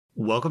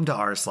Welcome to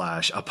r/, a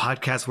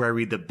podcast where I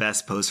read the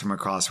best posts from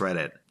across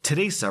Reddit.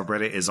 Today's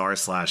subreddit is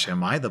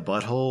r/Am I the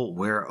Butthole,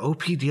 where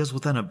OP deals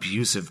with an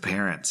abusive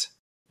parent.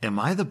 Am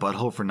I the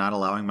butthole for not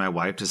allowing my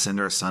wife to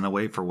send our son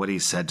away for what he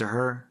said to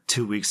her?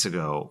 2 weeks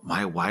ago,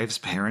 my wife's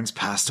parents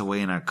passed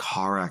away in a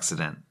car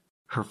accident.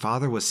 Her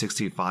father was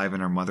 65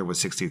 and her mother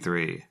was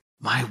 63.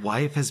 My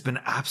wife has been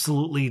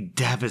absolutely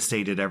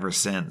devastated ever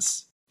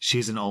since.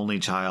 She's an only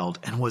child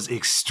and was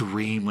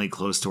extremely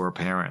close to her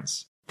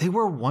parents. They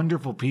were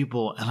wonderful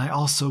people, and I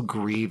also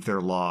grieve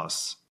their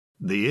loss.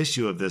 The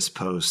issue of this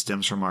post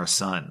stems from our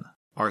son.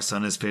 Our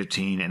son is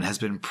 15 and has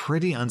been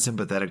pretty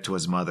unsympathetic to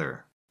his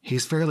mother.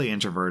 He's fairly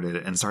introverted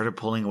and started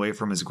pulling away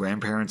from his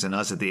grandparents and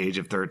us at the age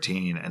of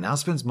 13 and now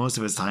spends most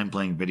of his time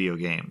playing video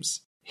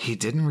games. He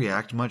didn't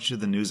react much to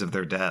the news of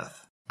their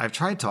death. I've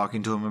tried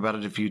talking to him about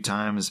it a few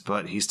times,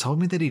 but he's told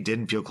me that he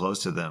didn't feel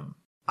close to them.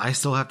 I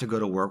still have to go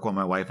to work while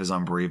my wife is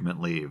on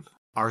bereavement leave.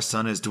 Our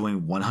son is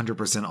doing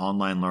 100%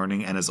 online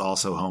learning and is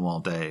also home all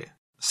day.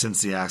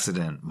 Since the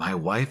accident, my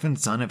wife and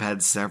son have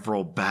had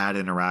several bad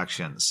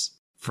interactions.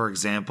 For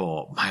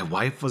example, my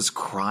wife was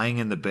crying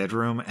in the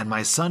bedroom and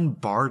my son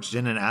barged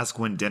in and asked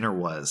when dinner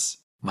was.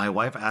 My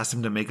wife asked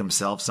him to make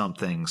himself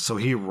something, so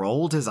he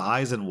rolled his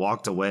eyes and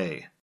walked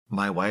away.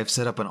 My wife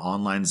set up an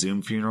online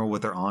Zoom funeral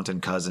with her aunt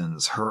and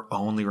cousins, her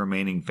only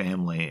remaining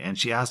family, and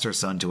she asked her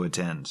son to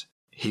attend.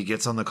 He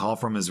gets on the call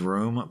from his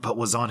room, but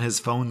was on his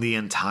phone the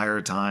entire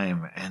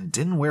time and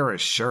didn't wear a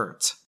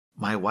shirt.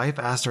 My wife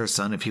asked our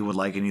son if he would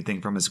like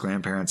anything from his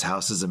grandparents'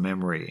 house as a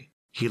memory.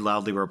 He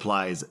loudly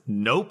replies,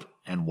 "Nope,"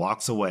 and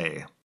walks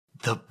away.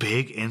 The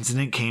big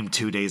incident came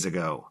 2 days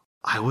ago.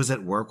 I was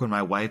at work when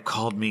my wife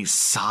called me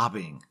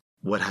sobbing.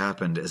 What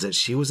happened is that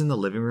she was in the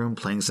living room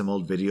playing some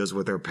old videos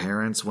with her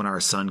parents when our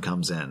son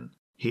comes in.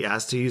 He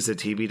asked to use the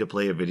TV to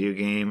play a video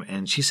game,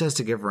 and she says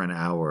to give her an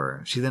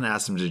hour. She then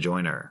asked him to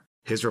join her.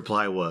 His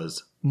reply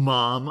was,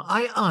 "Mom,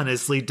 I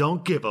honestly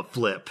don't give a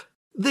flip.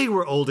 They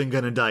were old and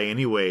gonna die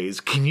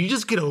anyways. Can you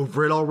just get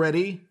over it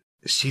already?"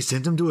 She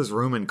sent him to his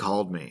room and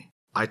called me.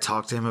 I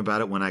talked to him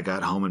about it when I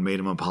got home and made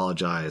him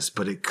apologize,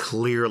 but it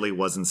clearly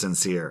wasn't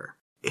sincere.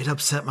 It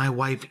upset my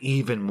wife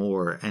even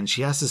more, and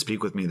she asked to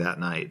speak with me that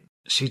night.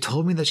 She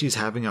told me that she's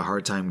having a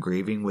hard time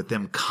grieving with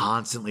them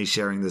constantly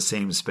sharing the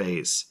same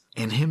space,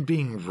 and him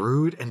being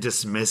rude and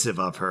dismissive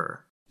of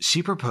her.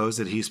 She proposed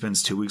that he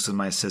spends 2 weeks with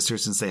my sister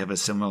since they have a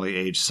similarly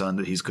aged son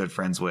that he's good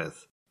friends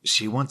with.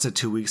 She wants the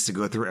 2 weeks to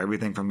go through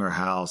everything from their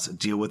house,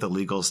 deal with the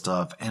legal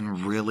stuff,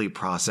 and really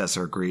process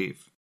her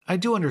grief. I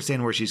do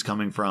understand where she's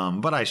coming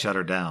from, but I shut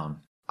her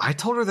down. I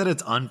told her that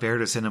it's unfair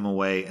to send him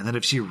away and that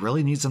if she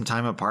really needs some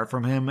time apart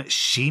from him,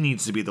 she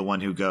needs to be the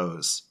one who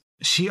goes.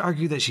 She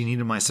argued that she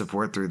needed my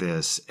support through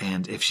this,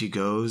 and if she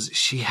goes,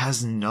 she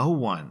has no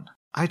one.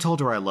 I told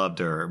her I loved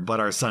her,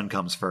 but our son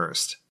comes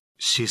first.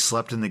 She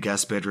slept in the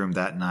guest bedroom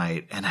that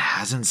night and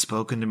hasn't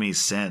spoken to me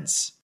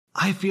since.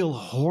 I feel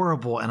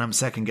horrible and I'm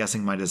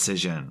second-guessing my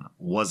decision.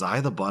 Was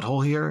I the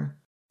butthole here?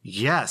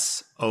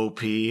 Yes, OP.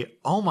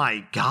 Oh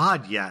my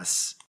god,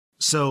 yes.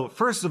 So,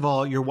 first of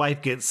all, your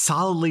wife gets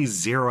solidly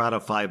 0 out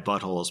of 5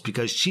 buttholes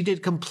because she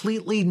did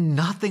completely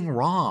nothing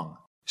wrong.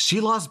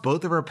 She lost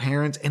both of her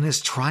parents and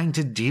is trying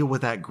to deal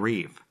with that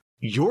grief.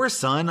 Your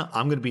son,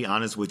 I'm going to be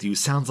honest with you,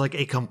 sounds like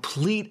a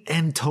complete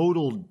and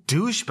total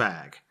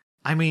douchebag.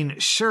 I mean,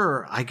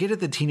 sure, I get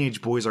it that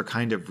teenage boys are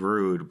kind of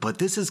rude, but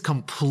this is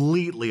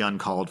completely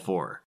uncalled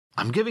for.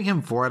 I'm giving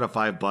him 4 out of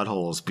 5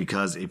 buttholes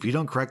because if you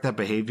don't correct that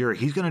behavior,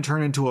 he's going to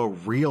turn into a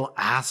real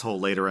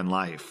asshole later in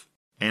life.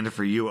 And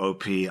for you,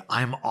 OP,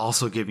 I'm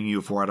also giving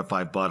you 4 out of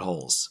 5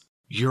 buttholes.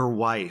 Your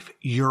wife,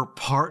 your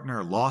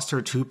partner lost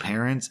her 2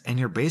 parents and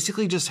you're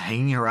basically just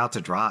hanging her out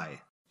to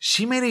dry.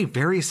 She made a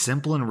very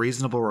simple and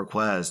reasonable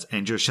request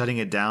and you're shutting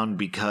it down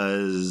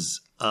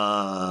because...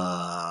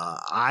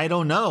 I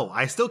don't know.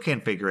 I still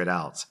can't figure it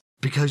out.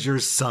 Because your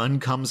son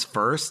comes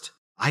first?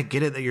 I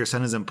get it that your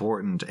son is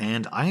important,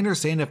 and I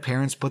understand if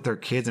parents put their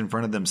kids in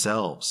front of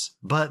themselves.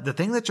 But the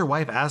thing that your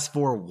wife asked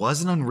for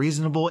wasn't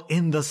unreasonable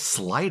in the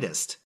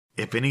slightest.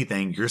 If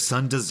anything, your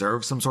son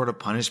deserves some sort of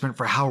punishment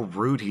for how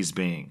rude he's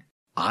being.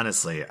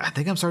 Honestly, I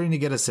think I'm starting to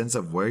get a sense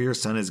of where your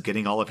son is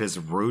getting all of his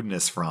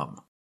rudeness from.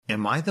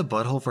 Am I the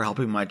butthole for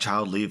helping my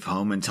child leave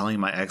home and telling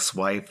my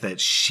ex-wife that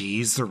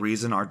she's the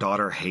reason our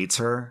daughter hates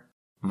her?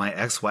 My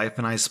ex-wife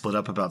and I split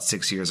up about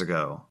 6 years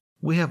ago.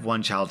 We have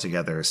one child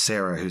together,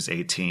 Sarah, who's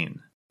 18.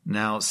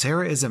 Now,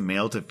 Sarah is a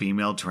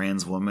male-to-female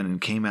trans woman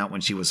and came out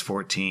when she was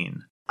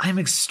 14. I'm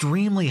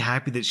extremely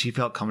happy that she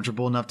felt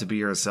comfortable enough to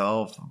be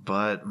herself,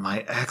 but my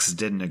ex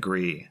didn't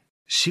agree.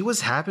 She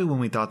was happy when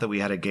we thought that we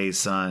had a gay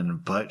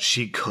son, but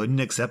she couldn't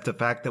accept the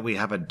fact that we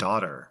have a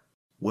daughter.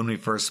 When we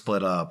first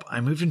split up, I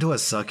moved into a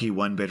sucky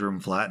 1-bedroom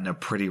flat in a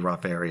pretty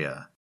rough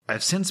area.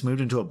 I've since moved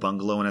into a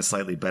bungalow in a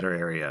slightly better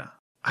area.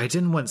 I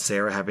didn't want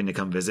Sarah having to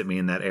come visit me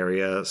in that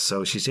area,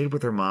 so she stayed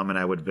with her mom and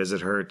I would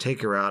visit her,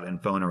 take her out,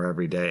 and phone her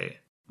every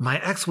day. My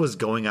ex was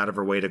going out of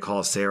her way to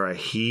call Sarah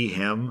he,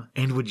 him,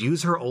 and would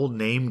use her old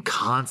name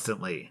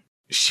constantly.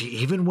 She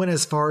even went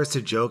as far as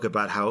to joke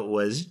about how it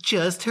was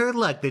just her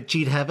luck that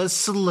she'd have a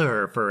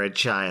slur for a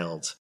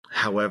child.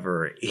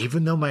 However,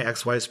 even though my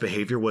ex-wife's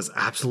behavior was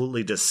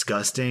absolutely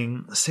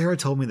disgusting, Sarah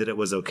told me that it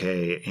was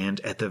okay, and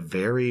at the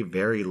very,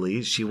 very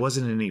least, she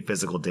wasn't in any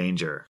physical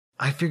danger.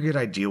 I figured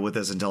I'd deal with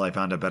this until I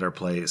found a better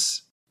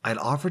place. I'd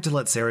offered to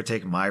let Sarah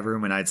take my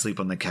room and I'd sleep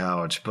on the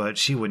couch, but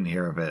she wouldn't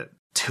hear of it.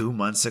 2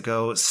 months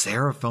ago,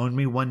 Sarah phoned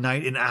me one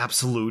night in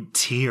absolute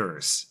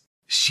tears.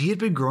 She had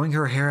been growing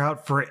her hair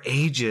out for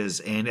ages,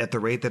 and at the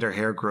rate that her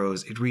hair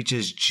grows, it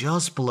reaches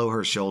just below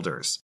her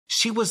shoulders.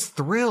 She was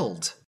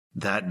thrilled.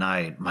 That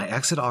night, my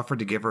ex had offered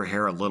to give her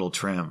hair a little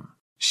trim.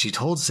 She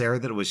told Sarah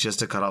that it was just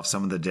to cut off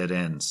some of the dead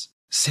ends.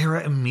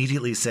 Sarah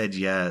immediately said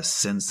yes,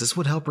 since this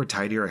would help her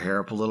tidy her hair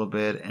up a little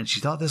bit, and she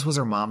thought this was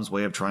her mom's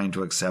way of trying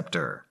to accept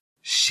her.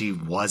 She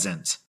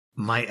wasn't.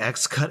 My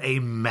ex cut a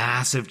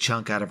massive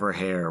chunk out of her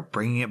hair,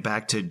 bringing it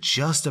back to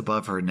just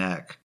above her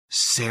neck.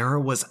 Sarah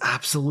was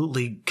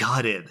absolutely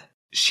gutted.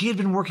 She had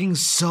been working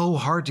so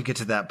hard to get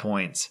to that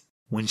point.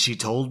 When she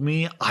told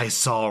me, I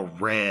saw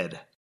red.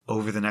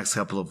 Over the next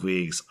couple of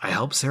weeks, I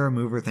helped Sarah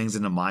move her things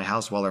into my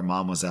house while her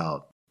mom was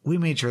out. We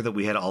made sure that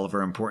we had all of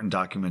her important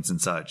documents and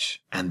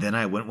such, and then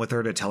I went with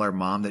her to tell her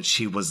mom that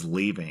she was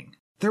leaving.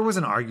 There was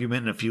an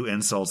argument and a few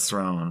insults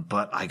thrown,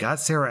 but I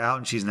got Sarah out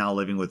and she's now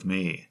living with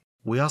me.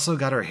 We also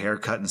got her hair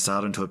cut and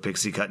styled into a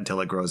pixie cut until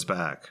it grows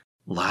back.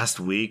 Last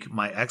week,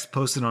 my ex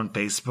posted on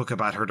Facebook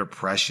about her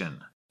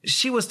depression.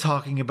 She was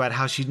talking about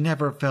how she'd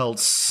never felt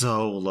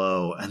so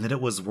low, and that it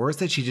was worse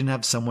that she didn't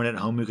have someone at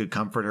home who could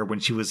comfort her when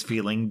she was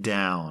feeling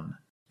down.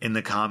 In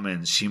the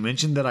comments, she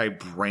mentioned that I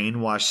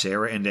brainwashed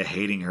Sarah into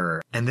hating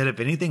her, and that if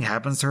anything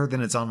happens to her,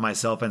 then it's on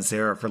myself and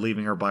Sarah for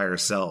leaving her by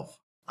herself.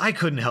 I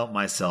couldn't help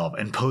myself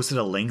and posted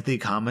a lengthy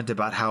comment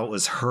about how it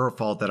was her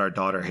fault that our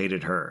daughter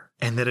hated her,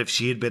 and that if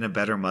she had been a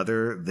better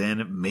mother,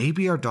 then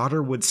maybe our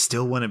daughter would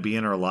still want to be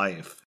in her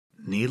life.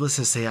 Needless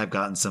to say, I've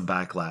gotten some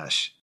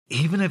backlash.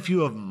 Even a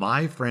few of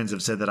my friends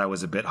have said that I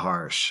was a bit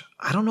harsh.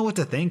 I don't know what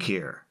to think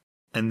here.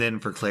 And then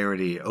for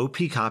clarity, OP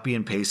copy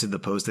and pasted the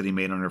post that he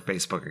made on her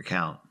Facebook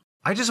account.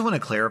 I just want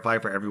to clarify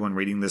for everyone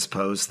reading this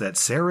post that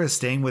Sarah is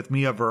staying with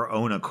me of her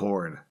own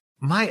accord.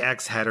 My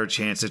ex had her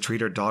chance to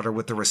treat her daughter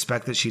with the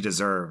respect that she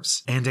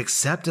deserves, and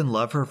accept and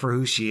love her for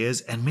who she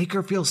is and make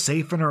her feel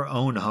safe in her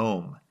own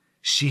home.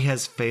 She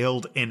has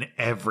failed in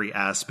every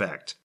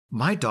aspect.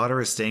 My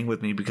daughter is staying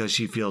with me because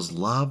she feels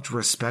loved,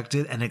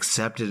 respected, and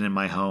accepted in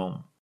my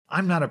home.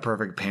 I'm not a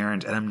perfect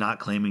parent and I'm not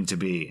claiming to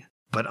be,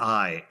 but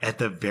I, at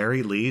the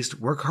very least,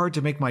 work hard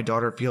to make my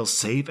daughter feel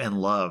safe and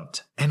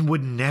loved, and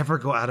would never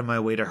go out of my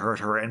way to hurt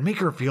her and make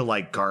her feel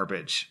like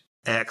garbage.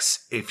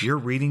 Ex, if you're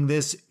reading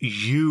this,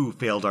 you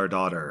failed our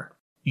daughter.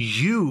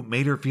 You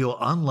made her feel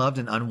unloved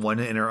and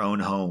unwanted in her own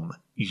home.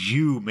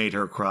 You made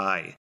her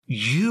cry.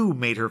 You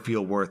made her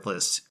feel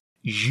worthless.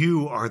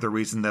 You are the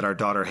reason that our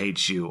daughter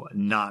hates you,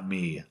 not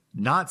me.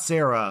 Not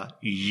Sarah,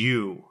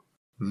 you.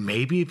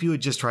 Maybe if you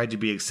had just tried to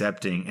be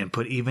accepting and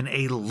put even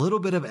a little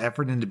bit of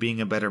effort into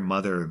being a better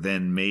mother,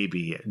 then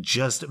maybe,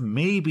 just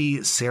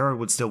maybe, Sarah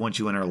would still want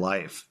you in her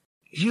life.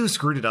 You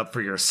screwed it up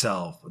for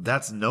yourself.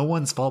 That's no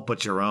one's fault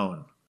but your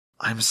own.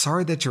 I'm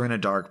sorry that you're in a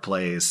dark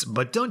place,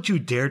 but don't you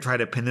dare try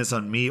to pin this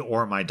on me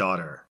or my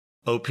daughter.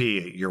 OP,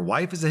 your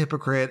wife is a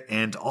hypocrite,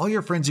 and all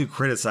your friends who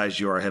criticize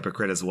you are a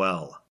hypocrite as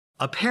well.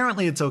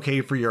 Apparently it's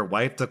okay for your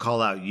wife to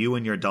call out you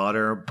and your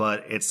daughter,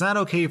 but it's not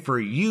okay for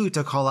you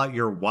to call out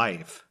your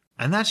wife.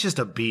 And that's just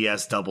a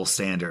BS double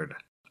standard.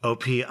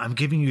 OP, I'm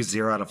giving you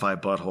 0 out of 5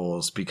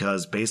 buttholes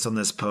because based on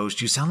this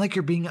post, you sound like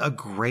you're being a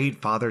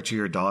great father to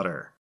your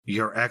daughter.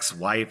 Your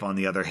ex-wife, on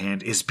the other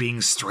hand, is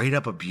being straight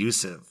up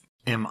abusive.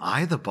 Am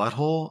I the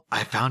butthole?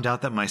 I found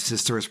out that my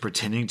sister is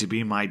pretending to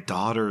be my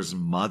daughter's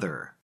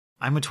mother.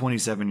 I'm a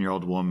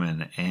 27-year-old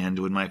woman, and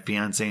when my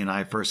fiance and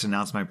I first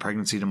announced my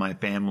pregnancy to my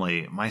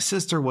family, my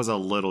sister was a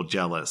little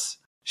jealous.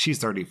 She's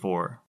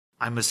 34.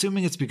 I'm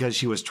assuming it's because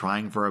she was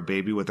trying for a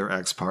baby with her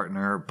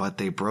ex-partner, but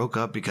they broke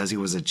up because he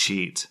was a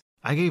cheat.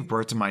 I gave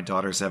birth to my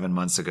daughter 7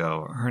 months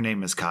ago. Her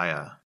name is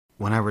Kaya.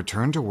 When I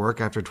returned to work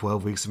after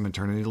 12 weeks of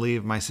maternity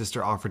leave, my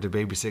sister offered to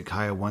babysit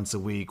Kaya once a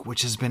week,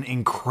 which has been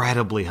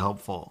incredibly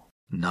helpful.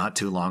 Not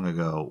too long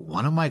ago,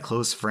 one of my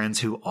close friends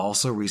who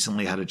also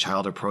recently had a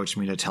child approached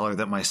me to tell her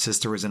that my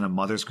sister is in a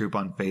mother's group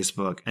on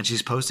Facebook, and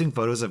she's posting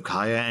photos of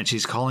Kaya and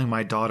she's calling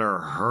my daughter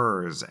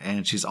hers,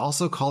 and she's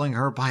also calling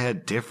her by a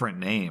different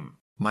name.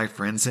 My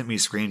friend sent me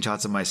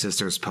screenshots of my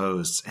sister's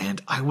posts,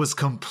 and I was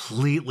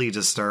completely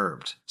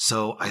disturbed.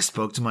 So I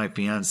spoke to my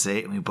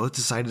fiancé, and we both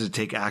decided to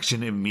take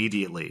action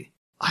immediately.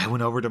 I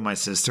went over to my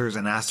sister's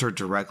and asked her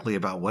directly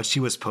about what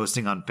she was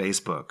posting on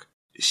Facebook.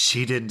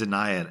 She didn't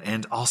deny it,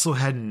 and also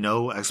had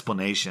no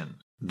explanation.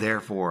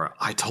 Therefore,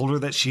 I told her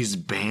that she's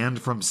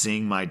banned from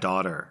seeing my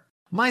daughter.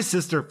 My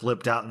sister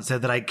flipped out and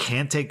said that I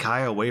can't take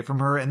Kaya away from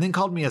her, and then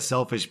called me a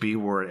selfish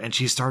B-word, and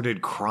she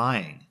started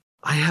crying.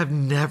 I have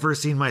never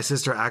seen my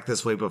sister act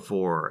this way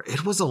before.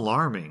 It was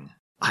alarming.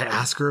 I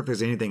asked her if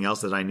there's anything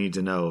else that I need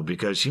to know,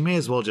 because she may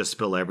as well just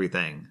spill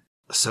everything.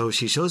 So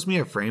she shows me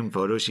a framed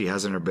photo she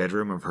has in her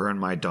bedroom of her and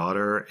my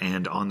daughter,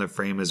 and on the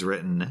frame is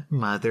written,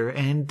 Mother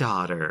and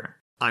Daughter.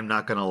 I'm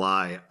not gonna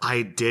lie,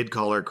 I did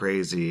call her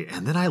crazy,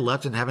 and then I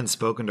left and haven't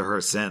spoken to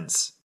her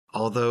since.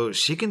 Although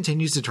she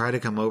continues to try to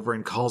come over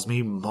and calls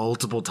me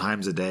multiple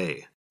times a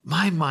day.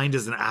 My mind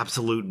is an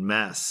absolute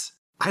mess.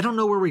 I don't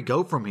know where we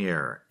go from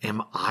here.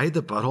 Am I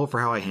the butthole for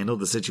how I handled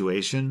the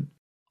situation?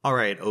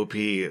 Alright, OP,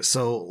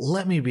 so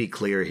let me be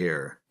clear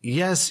here.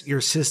 Yes,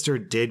 your sister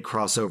did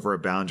cross over a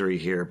boundary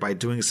here by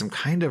doing some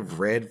kind of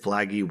red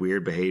flaggy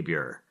weird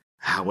behavior.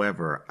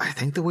 However, I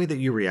think the way that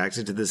you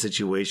reacted to this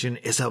situation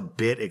is a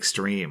bit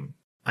extreme.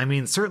 I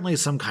mean, certainly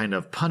some kind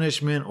of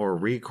punishment or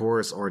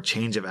recourse or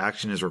change of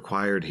action is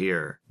required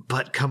here.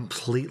 But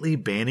completely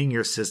banning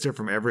your sister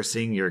from ever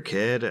seeing your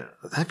kid?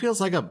 That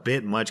feels like a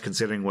bit much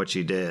considering what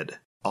she did.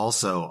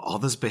 Also, all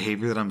this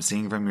behavior that I'm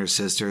seeing from your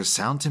sister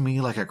sound to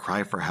me like a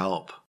cry for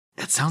help.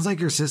 It sounds like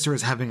your sister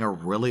is having a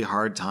really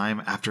hard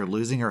time after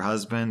losing her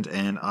husband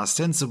and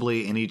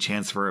ostensibly any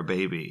chance for a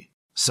baby.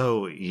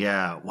 So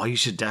yeah, while you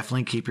should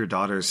definitely keep your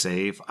daughter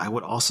safe, I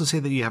would also say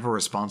that you have a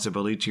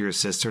responsibility to your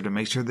sister to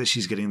make sure that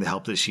she's getting the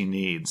help that she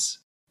needs.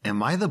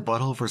 Am I the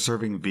butthole for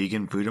serving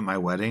vegan food at my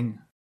wedding?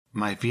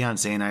 My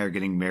fiancé and I are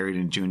getting married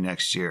in June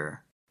next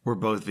year. We're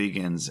both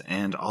vegans,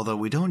 and although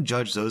we don't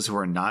judge those who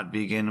are not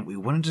vegan, we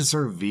wanted to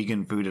serve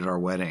vegan food at our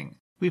wedding.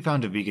 We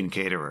found a vegan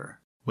caterer.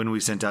 When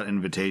we sent out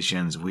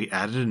invitations, we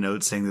added a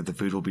note saying that the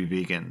food will be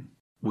vegan.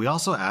 We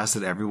also asked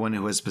that everyone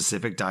who has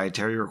specific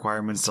dietary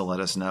requirements to let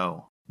us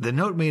know. The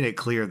note made it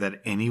clear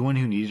that anyone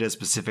who needed a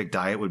specific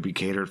diet would be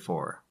catered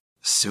for.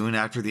 Soon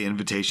after the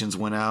invitations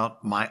went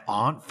out, my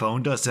aunt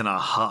phoned us in a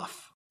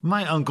huff.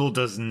 My uncle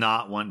does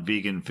not want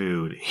vegan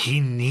food. He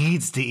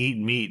needs to eat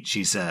meat,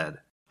 she said.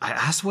 I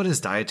asked what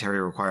his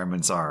dietary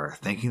requirements are,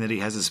 thinking that he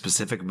has a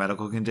specific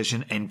medical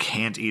condition and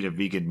can't eat a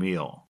vegan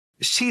meal.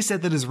 She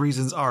said that his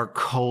reasons are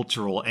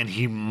cultural and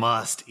he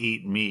must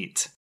eat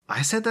meat.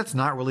 I said that's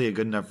not really a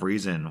good enough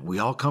reason. We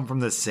all come from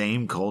the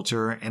same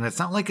culture, and it's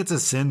not like it's a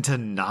sin to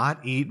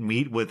not eat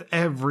meat with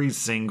every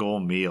single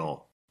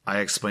meal.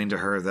 I explained to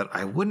her that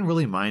I wouldn't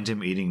really mind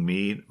him eating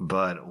meat,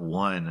 but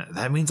 1,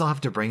 that means I'll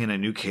have to bring in a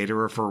new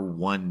caterer for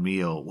 1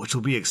 meal, which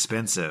will be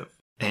expensive.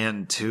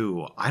 And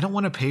 2, I don't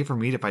want to pay for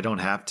meat if I don't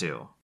have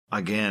to.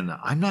 Again,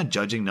 I'm not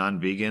judging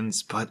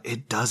non-vegans, but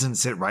it doesn't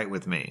sit right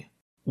with me.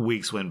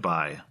 Weeks went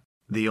by.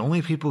 The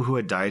only people who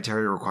had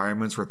dietary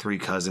requirements were 3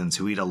 cousins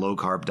who eat a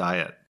low-carb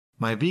diet.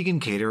 My vegan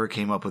caterer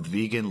came up with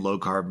vegan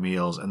low-carb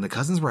meals, and the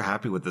cousins were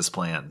happy with this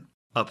plan.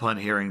 Upon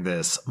hearing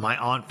this, my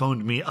aunt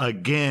phoned me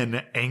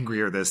again,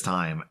 angrier this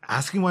time,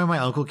 asking why my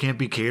uncle can't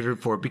be catered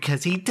for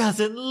because he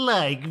doesn't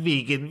like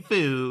vegan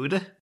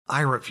food.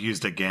 I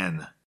refused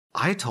again.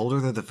 I told her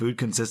that the food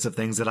consists of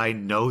things that I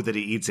know that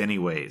he eats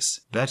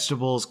anyways.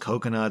 Vegetables,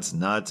 coconuts,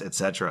 nuts,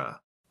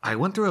 etc. I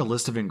went through a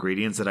list of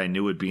ingredients that I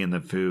knew would be in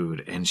the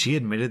food, and she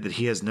admitted that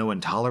he has no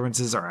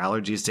intolerances or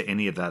allergies to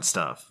any of that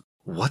stuff.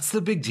 What's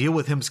the big deal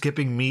with him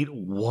skipping meat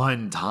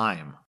 1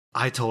 time?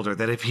 I told her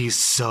that if he's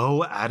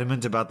so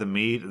adamant about the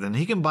meat, then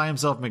he can buy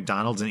himself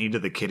McDonald's and eat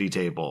at the kiddie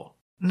table.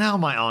 Now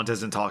my aunt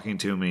isn't talking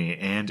to me,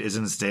 and is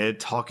instead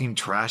talking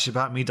trash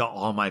about me to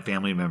all my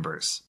family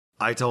members.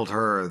 I told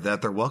her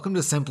that they're welcome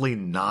to simply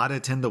not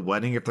attend the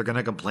wedding if they're going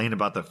to complain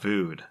about the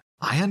food.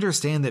 I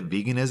understand that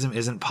veganism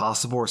isn't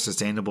possible or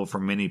sustainable for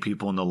many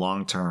people in the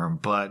long term,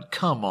 but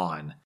come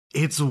on.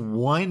 It's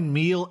 1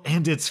 meal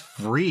and it's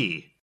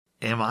free.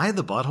 Am I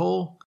the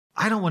butthole?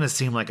 I don't want to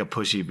seem like a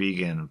pushy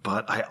vegan,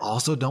 but I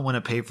also don't want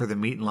to pay for the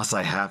meat unless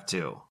I have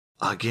to.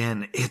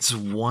 Again, it's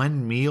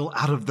 1 meal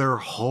out of their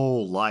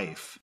whole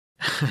life.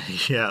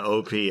 Yeah,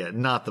 OP,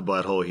 not the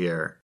butthole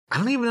here. I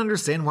don't even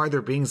understand why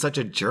they're being such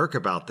a jerk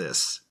about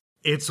this.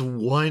 It's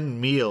 1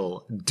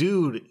 meal.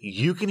 Dude,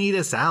 you can eat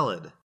a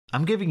salad.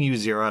 I'm giving you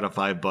 0 out of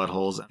 5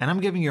 buttholes, and I'm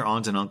giving your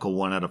aunt and uncle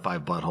 1 out of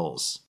 5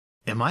 buttholes.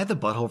 Am I the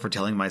butthole for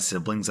telling my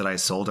siblings that I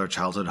sold our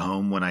childhood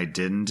home when I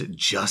didn't,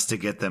 just to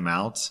get them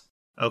out?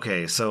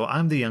 Okay, so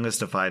I'm the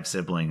youngest of 5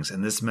 siblings,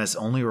 and this mess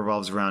only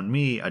revolves around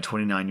me, a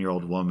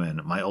 29-year-old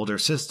woman, my older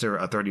sister,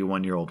 a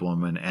 31-year-old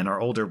woman, and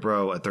our older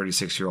bro, a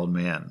 36-year-old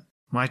man.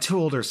 My 2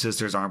 older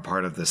sisters aren't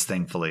part of this,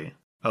 thankfully.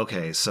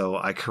 Okay, so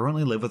I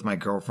currently live with my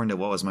girlfriend at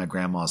what was my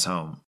grandma's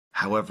home.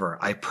 However,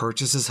 I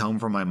purchased this home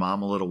from my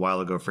mom a little while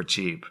ago for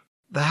cheap.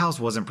 The house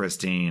wasn't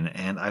pristine,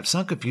 and I've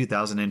sunk a few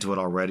thousand into it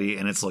already,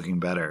 and it's looking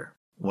better.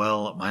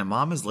 Well, my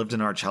mom has lived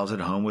in our childhood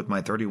home with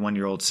my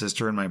 31-year-old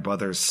sister and my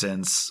brother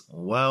since,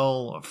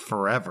 well,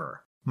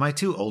 forever. My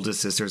 2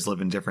 oldest sisters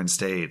live in different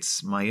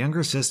states. My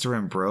younger sister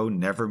and bro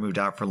never moved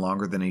out for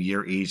longer than a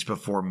year each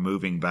before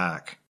moving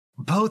back.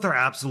 Both are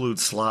absolute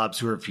slobs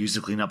who refuse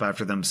to clean up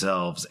after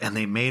themselves, and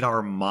they made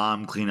our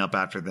mom clean up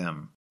after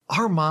them.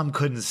 Our mom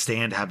couldn't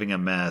stand having a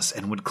mess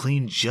and would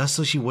clean just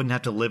so she wouldn't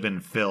have to live in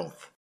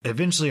filth.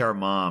 Eventually our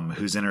mom,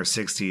 who's in her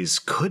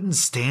 60s, couldn't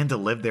stand to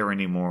live there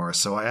anymore,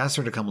 so I asked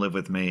her to come live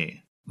with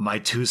me. My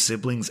 2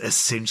 siblings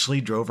essentially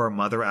drove our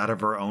mother out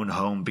of her own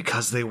home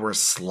because they were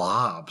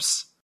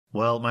slobs.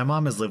 Well, my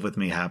mom has lived with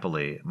me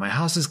happily. My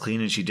house is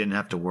clean and she didn't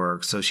have to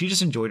work, so she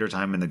just enjoyed her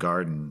time in the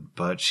garden,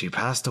 but she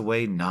passed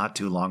away not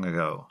too long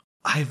ago.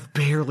 I've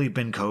barely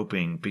been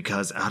coping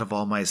because out of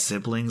all my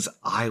siblings,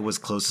 I was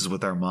closest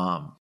with our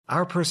mom.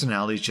 Our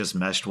personalities just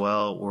meshed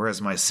well,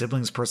 whereas my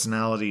siblings'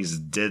 personalities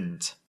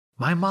didn't.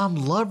 My mom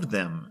loved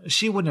them.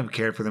 She wouldn't have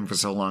cared for them for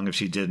so long if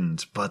she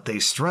didn't, but they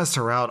stressed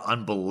her out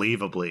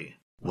unbelievably.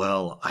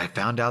 Well, I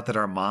found out that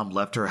our mom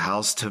left her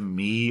house to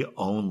me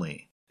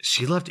only.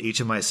 She left each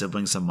of my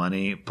siblings some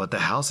money, but the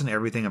house and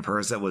everything of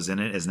hers that was in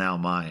it is now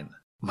mine.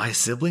 My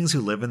siblings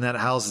who live in that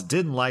house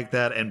didn't like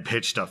that and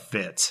pitched a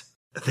fit.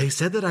 They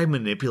said that I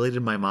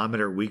manipulated my mom at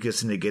her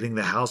weakest into getting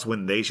the house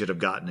when they should have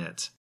gotten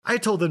it. I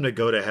told them to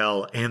go to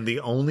hell, and the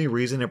only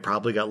reason it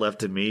probably got left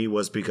to me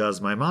was because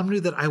my mom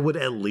knew that I would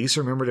at least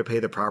remember to pay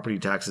the property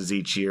taxes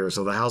each year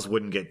so the house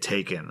wouldn't get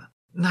taken.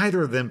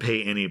 Neither of them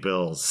pay any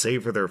bills,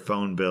 save for their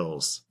phone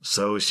bills,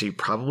 so she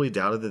probably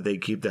doubted that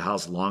they'd keep the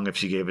house long if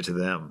she gave it to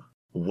them.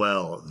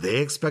 Well, they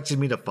expected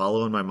me to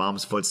follow in my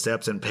mom's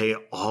footsteps and pay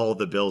all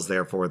the bills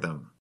there for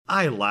them.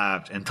 I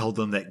laughed and told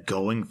them that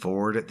going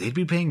forward, they'd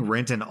be paying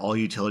rent and all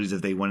utilities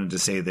if they wanted to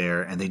stay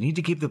there, and they need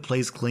to keep the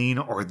place clean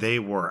or they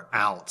were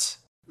out.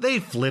 They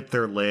flipped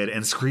their lid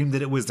and screamed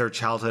that it was their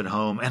childhood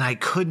home, and I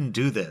couldn't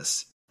do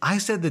this. I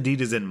said the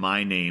deed is in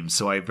my name,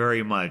 so I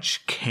very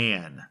much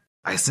can.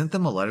 I sent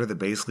them a letter that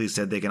basically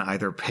said they can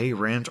either pay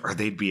rent or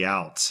they'd be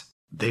out.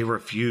 They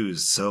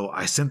refused, so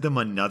I sent them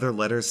another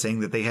letter saying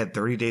that they had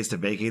 30 days to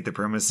vacate the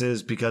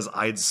premises because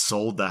I'd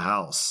sold the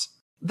house.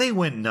 They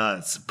went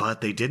nuts,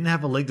 but they didn't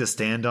have a leg to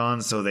stand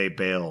on, so they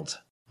bailed.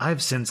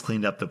 I've since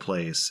cleaned up the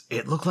place.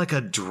 It looked like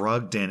a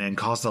drug den and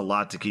cost a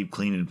lot to keep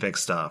clean and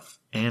fix stuff.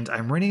 And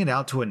I'm renting it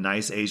out to a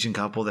nice Asian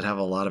couple that have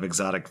a lot of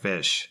exotic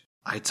fish.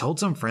 I told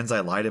some friends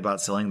I lied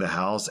about selling the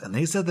house, and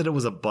they said that it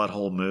was a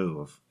butthole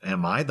move.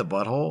 Am I the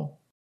butthole?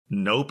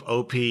 Nope,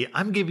 OP,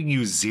 I'm giving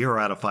you 0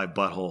 out of 5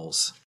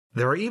 buttholes.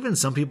 There are even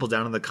some people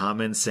down in the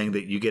comments saying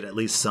that you get at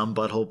least some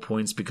butthole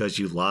points because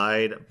you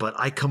lied, but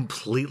I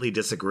completely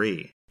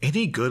disagree.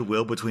 Any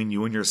goodwill between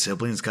you and your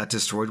siblings got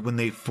destroyed when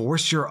they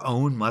forced your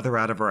own mother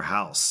out of her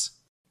house.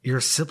 Your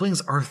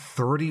siblings are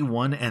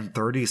 31 and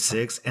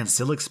 36 and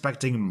still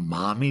expecting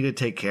mommy to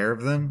take care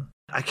of them?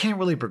 I can't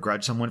really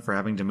begrudge someone for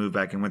having to move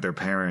back in with their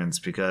parents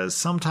because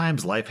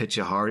sometimes life hits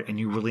you hard and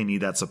you really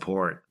need that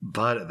support.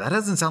 But that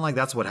doesn't sound like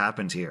that's what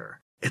happened here.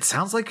 It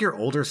sounds like your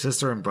older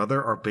sister and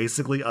brother are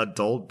basically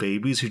adult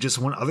babies who just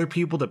want other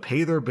people to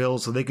pay their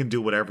bills so they can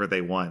do whatever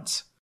they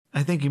want.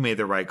 I think you made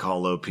the right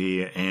call, OP,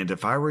 and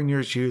if I were in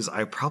your shoes,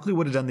 I probably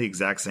would have done the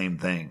exact same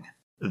thing.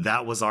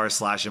 That was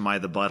r/Am I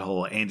the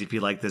Butthole, and if you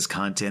like this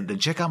content, then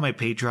check out my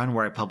Patreon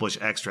where I publish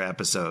extra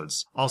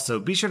episodes. Also,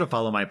 be sure to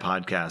follow my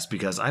podcast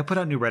because I put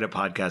out new Reddit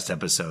podcast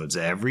episodes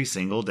every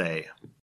single day.